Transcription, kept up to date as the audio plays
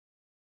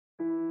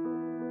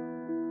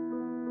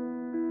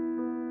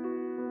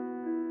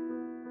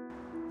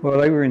Well,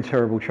 they were in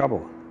terrible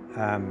trouble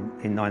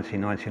in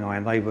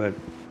 1999. They were,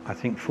 I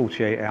think,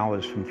 48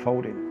 hours from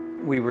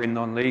folding. We were in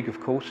non-league, of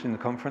course, in the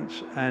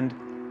conference, and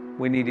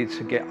we needed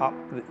to get up.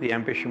 The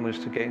ambition was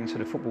to get into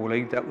the Football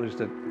League. That was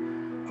the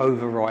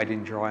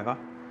overriding driver.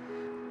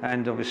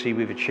 And obviously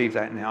we've achieved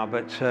that now,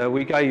 but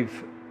we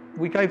gave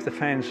the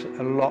fans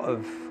a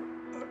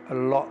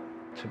lot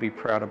to be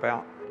proud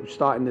about.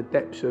 Starting the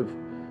depths of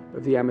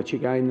the amateur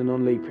game, the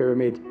non-league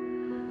pyramid,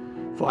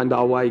 find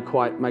our way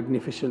quite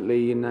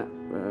magnificently in that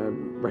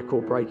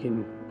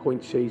record-breaking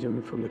point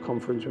season from the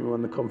conference, when we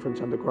won the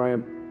conference under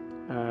Graham,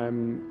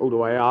 all the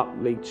way up,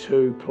 League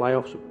Two,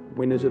 playoffs,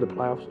 winners of the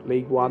playoffs,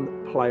 League One,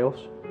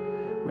 playoffs.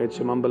 We had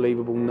some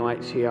unbelievable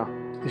nights here.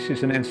 This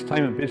is an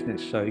entertainment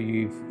business, so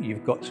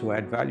you've got to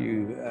add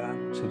value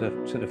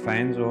to the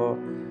fans, or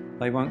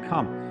they won't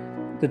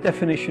come. The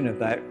definition of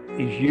that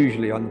is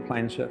usually on the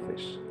playing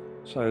surface.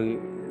 So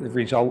the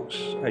results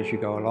as you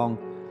go along,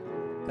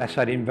 that's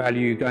adding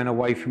value. Going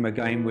away from a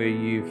game where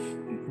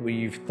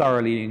you've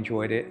thoroughly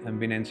enjoyed it and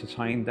been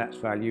entertained, that's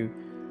value.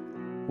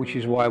 Which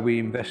is why we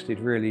invested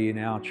really in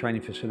our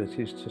training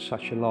facilities to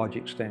such a large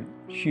extent.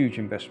 Huge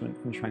investment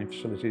in training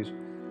facilities,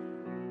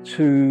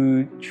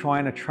 to try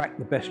and attract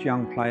the best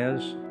young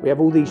players. We have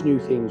all these new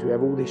things, we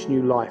have all this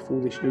new life, all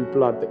this new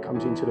blood that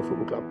comes into the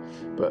football club.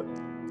 But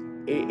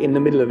in the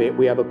middle of it,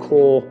 we have a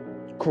core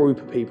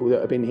group of people that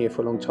have been here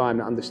for a long time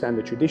that understand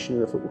the tradition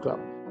of the football club.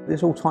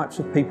 There's all types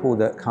of people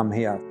that come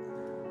here,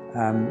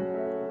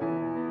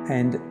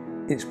 and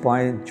it's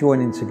by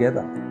joining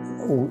together,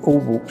 all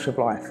walks of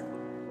life,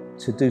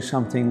 to do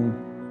something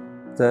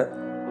that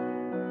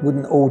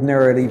wouldn't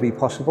ordinarily be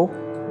possible.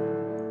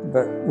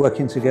 But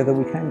working together,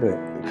 we can do it.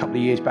 A couple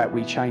of years back,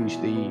 we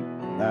changed the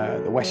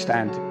West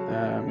Stand,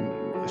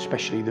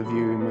 especially the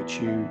view in which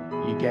you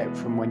get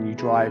from when you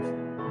drive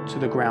to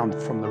the ground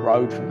from the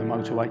road, from the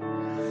motorway,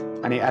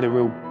 and it had a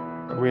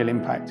real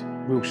impact,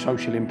 real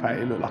social impact.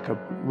 It looked like a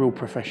real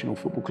professional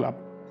football club.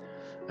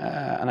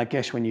 And I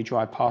guess when you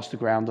drive past the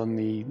ground on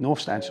the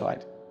North Stand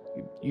side,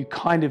 you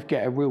kind of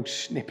get a real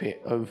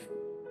snippet of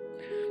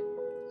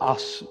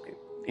us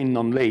in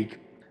non-league.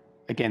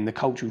 Again, the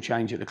cultural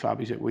change at the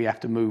club is that we have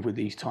to move with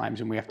these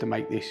times, and we have to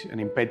make this and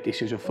embed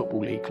this as a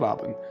Football League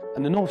club.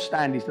 And the North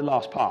Stand is the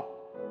last part.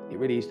 It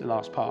really is the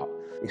last part.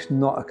 It's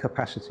not a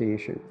capacity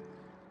issue.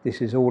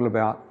 This is all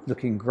about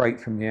looking great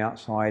from the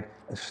outside,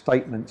 a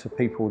statement to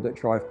people that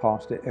drive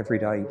past it every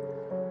day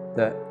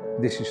that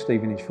this is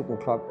Stevenage Football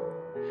Club.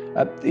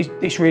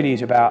 This really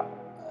is about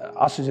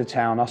us as a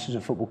town, us as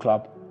a football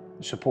club,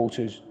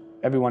 supporters,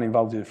 everyone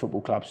involved in the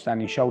football club,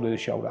 standing shoulder to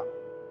shoulder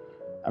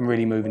and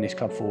really moving this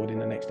club forward in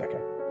the next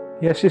decade.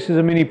 Yes, this is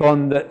a mini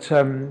bond that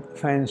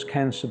fans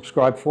can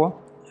subscribe for.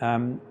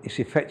 It's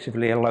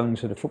effectively a loan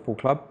to the football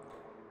club,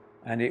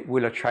 and it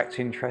will attract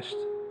interest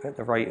at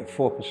the rate of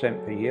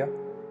 4% per year.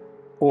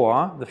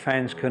 Or the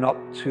fans can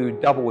opt to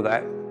double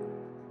that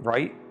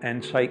rate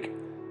and take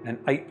an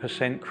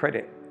 8%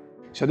 credit.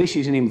 So this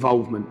is an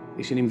involvement,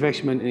 it's an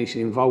investment, and it's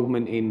an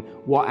involvement in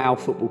what our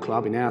football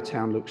club in our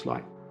town looks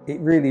like.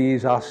 It really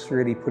is us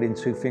really putting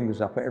two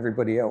fingers up at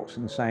everybody else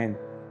and saying,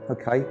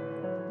 okay,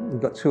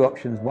 we've got two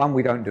options. One,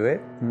 we don't do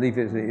it and leave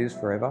it as it is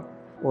forever.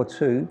 Or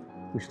two,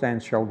 we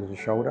stand shoulder to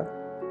shoulder,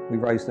 we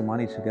raise the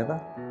money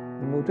together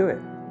and we'll do it.